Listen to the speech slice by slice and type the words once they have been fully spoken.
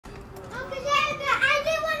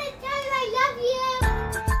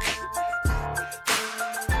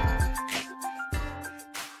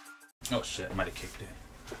Oh shit, I might have kicked it.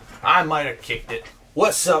 I might have kicked it.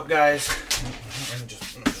 What's up, guys?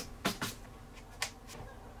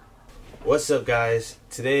 What's up, guys?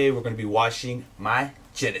 Today we're going to be washing my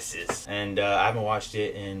Genesis. And I haven't washed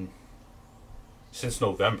it since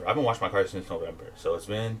November. I haven't washed my car since November. So it's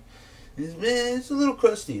a little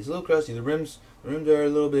crusty. It's a little crusty. The rims are a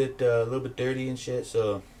little bit dirty and shit.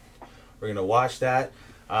 So we're going to wash that.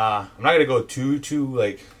 I'm not going to go too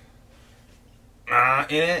like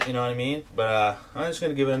in it, you know what I mean? But I'm just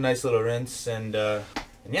gonna give it a nice little rinse and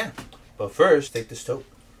yeah. But first, take this taupe.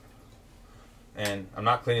 And I'm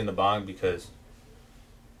not cleaning the bong because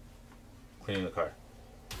I'm cleaning the car.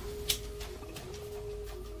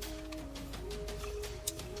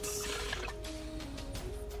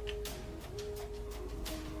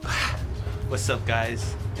 What's up,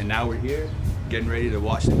 guys? And now we're here, getting ready to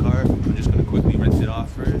wash the car. I'm just gonna quickly rinse it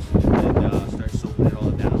off first, and then start soaking it all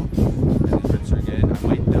down. Again, I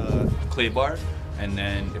might clay bar, and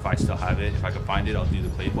then if I still have it, if I can find it, I'll do the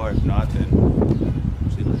clay bar. If not, then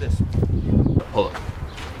just leave it like this. Hold up.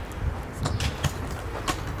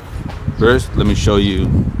 First, let me show you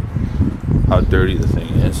how dirty the thing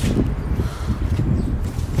is.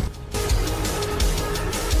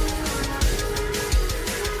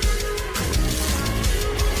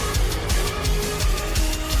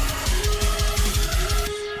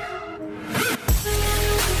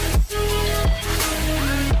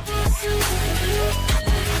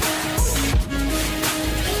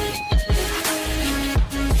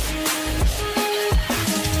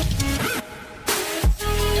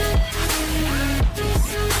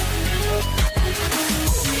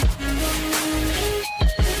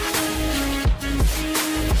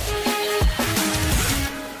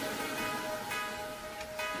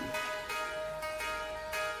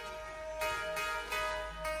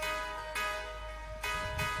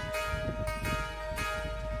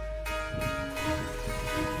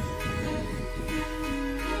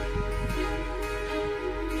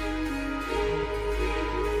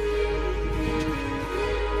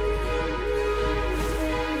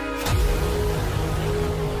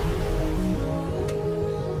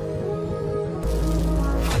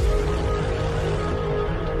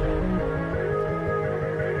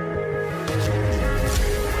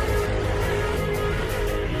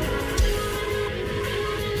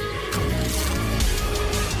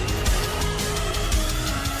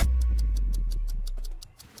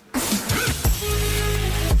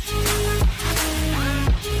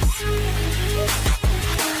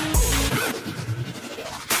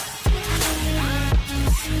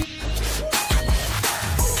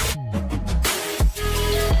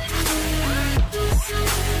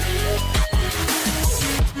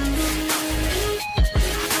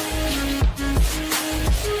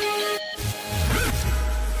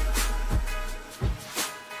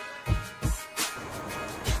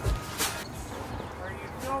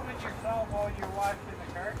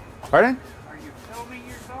 Pardon? Are you filming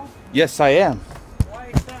yourself? Yes, I am. Why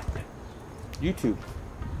is that? YouTube.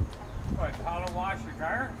 What, how to wash your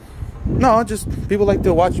car? No, just people like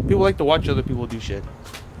to watch other people do shit.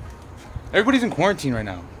 Everybody's in quarantine right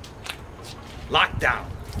now. Lockdown.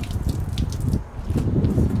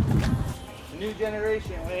 The new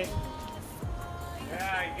generation, Wade.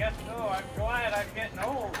 Yeah, I guess so. I'm glad I'm getting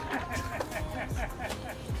old.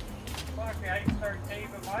 Fuck, I start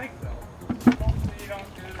taping myself. Hopefully you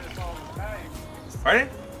don't do this all the time. Pardon?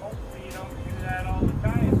 Hopefully you don't do that all the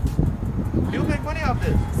time. People make money off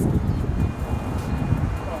this. So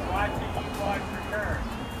watching you wash your car.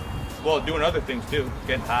 Well, doing other things too.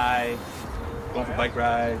 Getting high, going for bike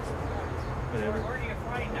rides, whatever. Where do you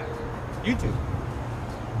find that? YouTube.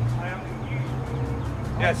 I don't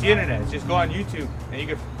use. Yeah, it's the internet. Just go on YouTube and you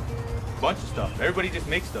get a bunch of stuff. Everybody just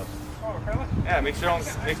makes stuff. Oh, really? Yeah, makes their own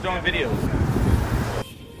videos.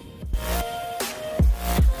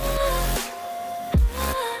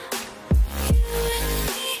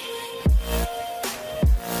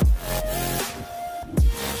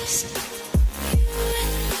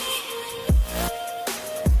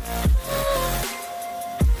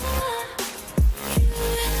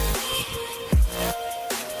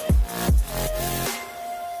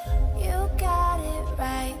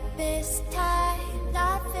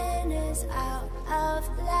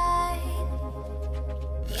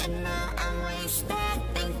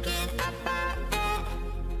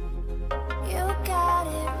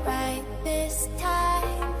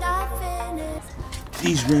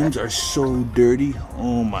 These rims are so dirty.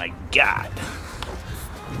 Oh my god.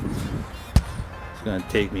 It's gonna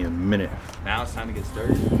take me a minute. Now it's time to get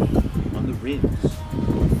started on the rims. Oh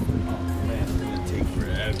man, it's gonna take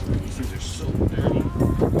forever. These rims are so dirty.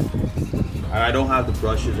 I don't have the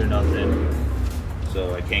brushes or nothing,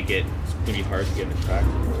 so I can't get. It's gonna be hard to get in the track.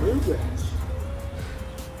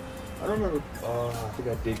 I don't remember. Oh, I think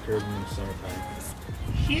I did curb them in the summertime.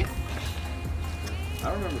 Shit. I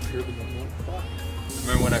don't remember curbing them. What? Fuck.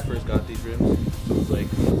 Remember when I first got these rims? It was like,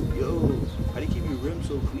 yo, how do you keep your rims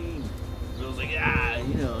so clean? And I was like, ah,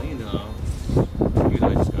 you know. Because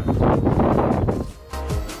I just got it.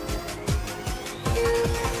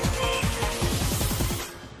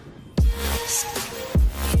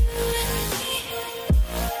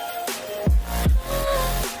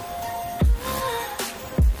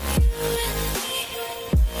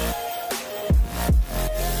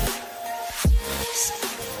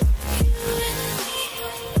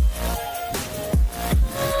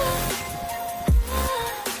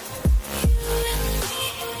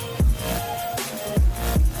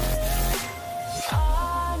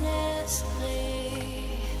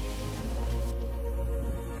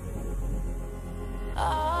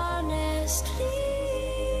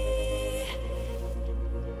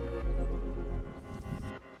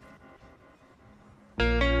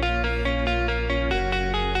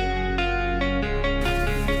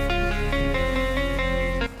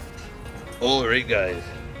 Alright guys,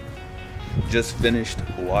 just finished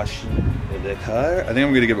washing the car. I think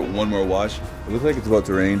I'm gonna give it one more wash. It looks like it's about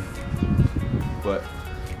to rain, but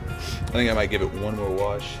I think I might give it one more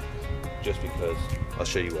wash just because. I'll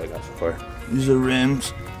show you what I got so far. These are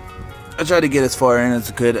rims. I tried to get as far in as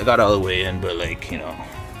I could. I got all the way in, but like, you know,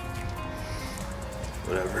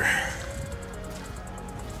 whatever.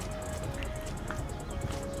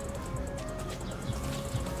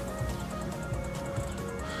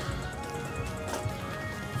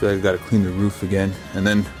 I gotta clean the roof again, and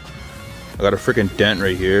then I got a freaking dent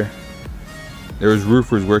right here. There was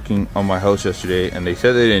roofers working on my house yesterday, and they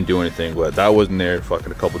said they didn't do anything, but that wasn't there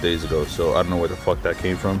fucking a couple days ago, so I don't know where the fuck that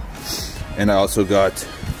came from. And I also got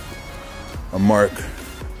a mark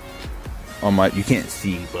on my, you can't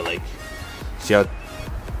see, but like, see how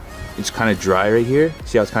it's kind of dry right here?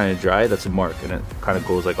 See how it's kind of dry? That's a mark, and it kind of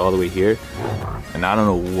goes like all the way here. And I don't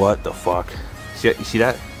know what the fuck. See, you see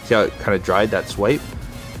that? See how it kind of dried, that swipe?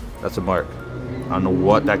 That's a mark. I don't know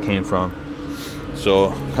what that came from.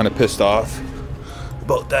 So, kind of pissed off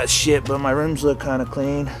about that shit, but my rims look kind of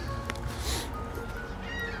clean.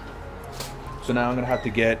 So now I'm gonna have to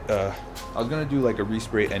get, I was gonna do like a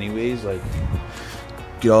respray anyways, like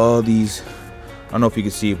get all these, I don't know if you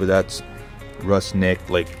can see it, but that's rust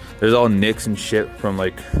nicked. Like there's all nicks and shit from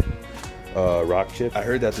like rock chip. I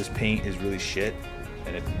heard that this paint is really shit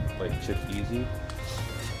and it like chips easy.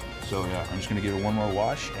 So yeah, I'm just gonna give it one more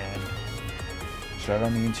wash and start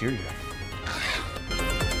on the interior.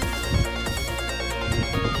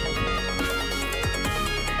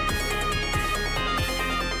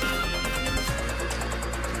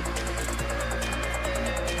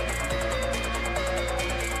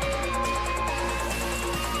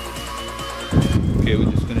 Okay, we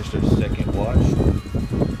just finished our second wash.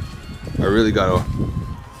 I really gotta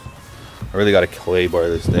clay bar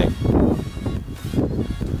this thing.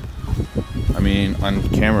 I mean, on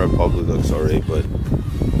camera it probably looks alright, but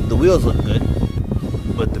the wheels look good.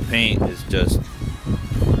 But the paint is just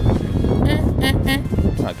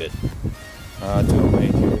it's not good. Doing my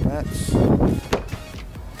interior mats.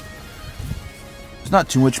 It's not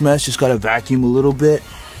too much mess, just gotta vacuum a little bit.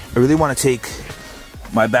 I really want to take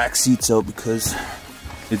my back seats out because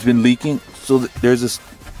it's been leaking. So there's this,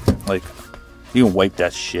 like, you can wipe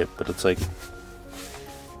that shit, but it's like,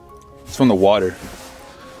 it's from the water.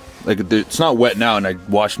 Like, it's not wet now and I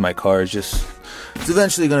washed my car. It's just, it's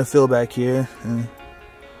eventually gonna fill back here.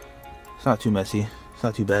 It's not too messy. It's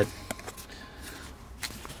not too bad.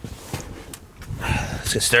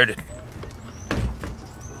 Let's get started.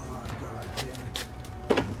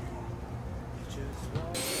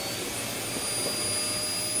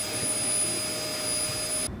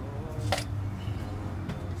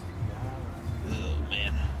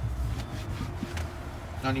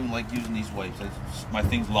 I don't even like using these wipes. My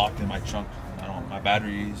thing's locked in my trunk. I don't. My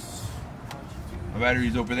battery's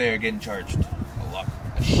over there getting charged. A lot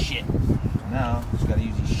of shit. So now just gotta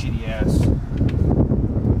use these shitty ass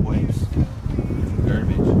wipes.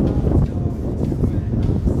 Garbage.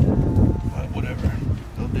 But whatever.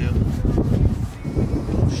 They'll do.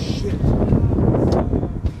 Oh shit.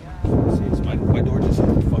 See, my door just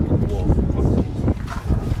hit the fucking wall.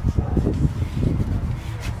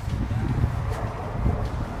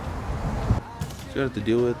 So you have to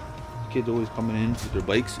deal with kids always coming in with their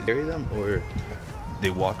bikes, carry them, or they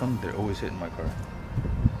walk them. They're always hitting my car.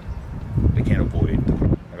 They can't avoid.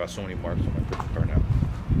 I got so many marks on my car now.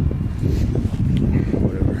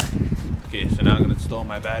 Whatever. Okay, so now I'm gonna install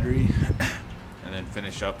my battery and then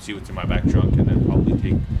finish up, see what's in my back trunk, and then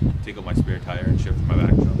probably take up my spare tire and shift my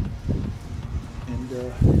back trunk. And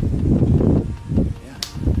yeah,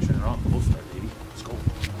 turn it on, full start, baby. Let's go.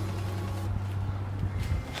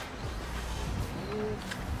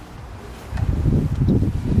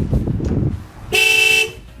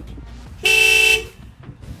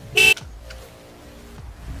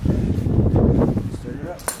 Start it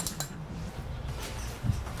up.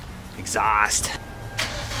 Exhaust.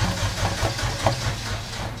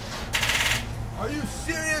 Are you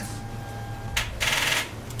serious?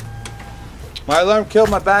 My alarm killed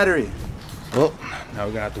my battery. Well, now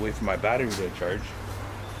we're gonna have to wait for my battery to charge.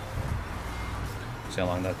 See how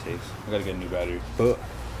long that takes. I gotta get a new battery. But,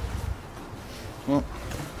 well,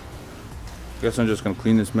 I guess I'm just gonna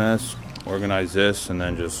clean this mess, organize this, and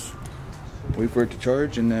then just wait for it to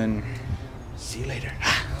charge, and then see you later.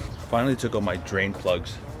 Finally took out my drain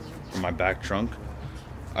plugs from my back trunk.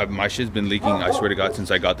 My shit's been leaking, I swear to God, since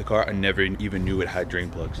I got the car. I never even knew it had drain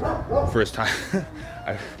plugs. First time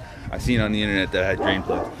I seen on the internet that it had drain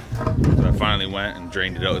plugs. So I finally went and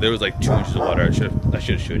drained it out. There was like 2 inches of water. I should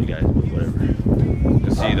have showed you guys, but whatever. You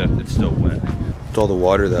can see that it's still wet. It's all the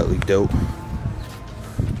water that leaked out.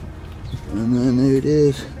 And then there it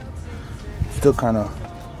is. Still kind of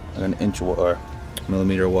like an inch or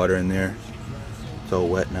millimeter of water in there. It's all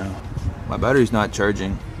wet now. My battery's not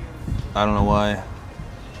charging. I don't know why.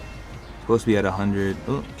 Supposed to be at 100.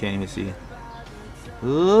 Oh, can't even see.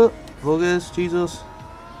 Oh, focus, Jesus.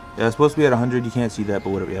 Yeah, it's supposed to be at 100. You can't see that,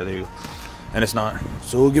 but whatever. Yeah, there you go. And it's not.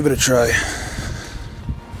 So we'll give it a try.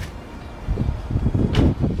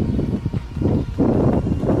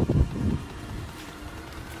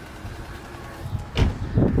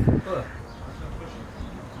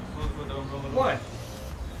 What?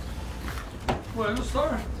 What, it'll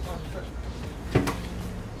start?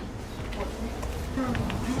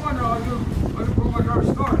 You wonder how I can put my car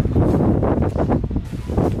start.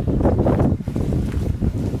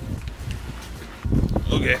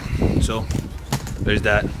 Okay, so there's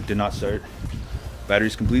that. Did not start.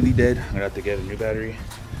 Battery's completely dead. I'm gonna have to get a new battery.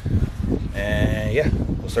 And yeah,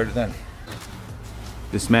 we'll start it then.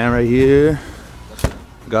 This man right here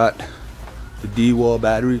got the D-wall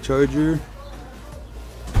battery charger.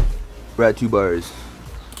 We're at 2 bars.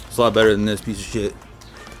 It's a lot better than this piece of shit.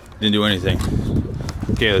 Didn't do anything.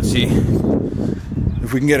 Okay, let's see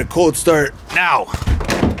if we can get a cold start now.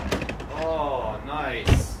 Oh,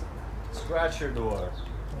 nice. Scratch your door.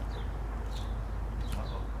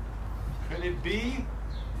 Could it be?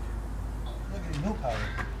 Look at no power.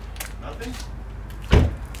 Nothing? I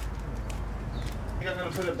think I'm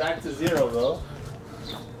gonna put it back to 0 though.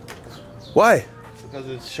 Why? Because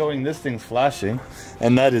it's showing this thing's flashing.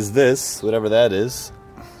 And that is this, whatever that is.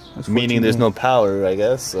 Meaning there's no power, I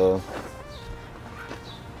guess, so.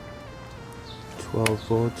 12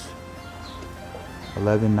 volts.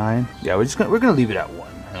 11.9. Yeah, we're gonna leave it at 1,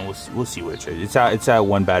 and we'll see what it is. It's at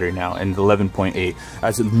 1 battery now, and 11.8.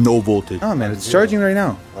 That's no voltage. Oh man, it's charging right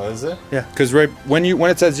now. Oh, is it? Yeah, because right when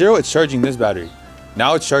it's at 0, it's charging this battery.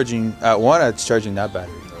 Now it's charging at 1. It's charging that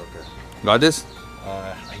battery. Okay. Got this?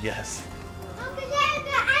 I guess.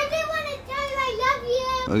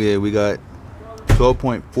 Okay, we got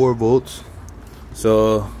 12.4 volts.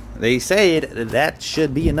 So they say that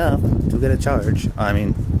should be enough to get a charge. I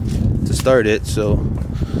mean, to start it. So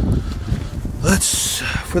let's,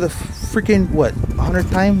 for the freaking 100th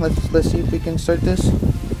time, let's see if we can start this.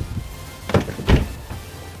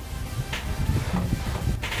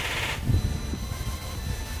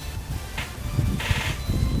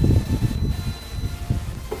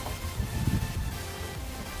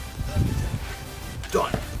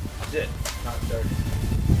 Done. That's it. Not started.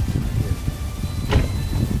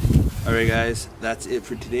 Alright guys, that's it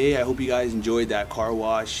for today. I hope you guys enjoyed that car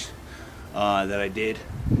wash that I did.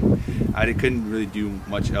 I couldn't really do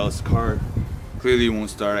much else. The car clearly won't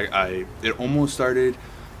start. It almost started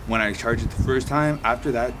when I charged it the first time.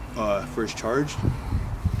 After that first charge,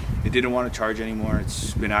 it didn't want to charge anymore.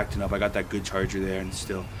 It's been acting up. I got that good charger there, and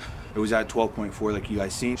still it was at 12.4 like you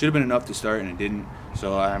guys seen. Should have been enough to start, and it didn't.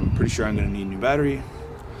 So I'm pretty sure I'm gonna need a new battery.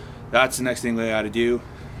 That's the next thing that I gotta do.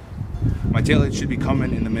 My taillight should be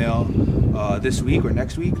coming in the mail this week or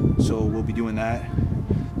next week, so we'll be doing that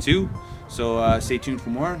too. So stay tuned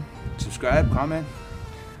for more. Subscribe, comment,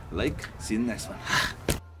 like. See you in the next one.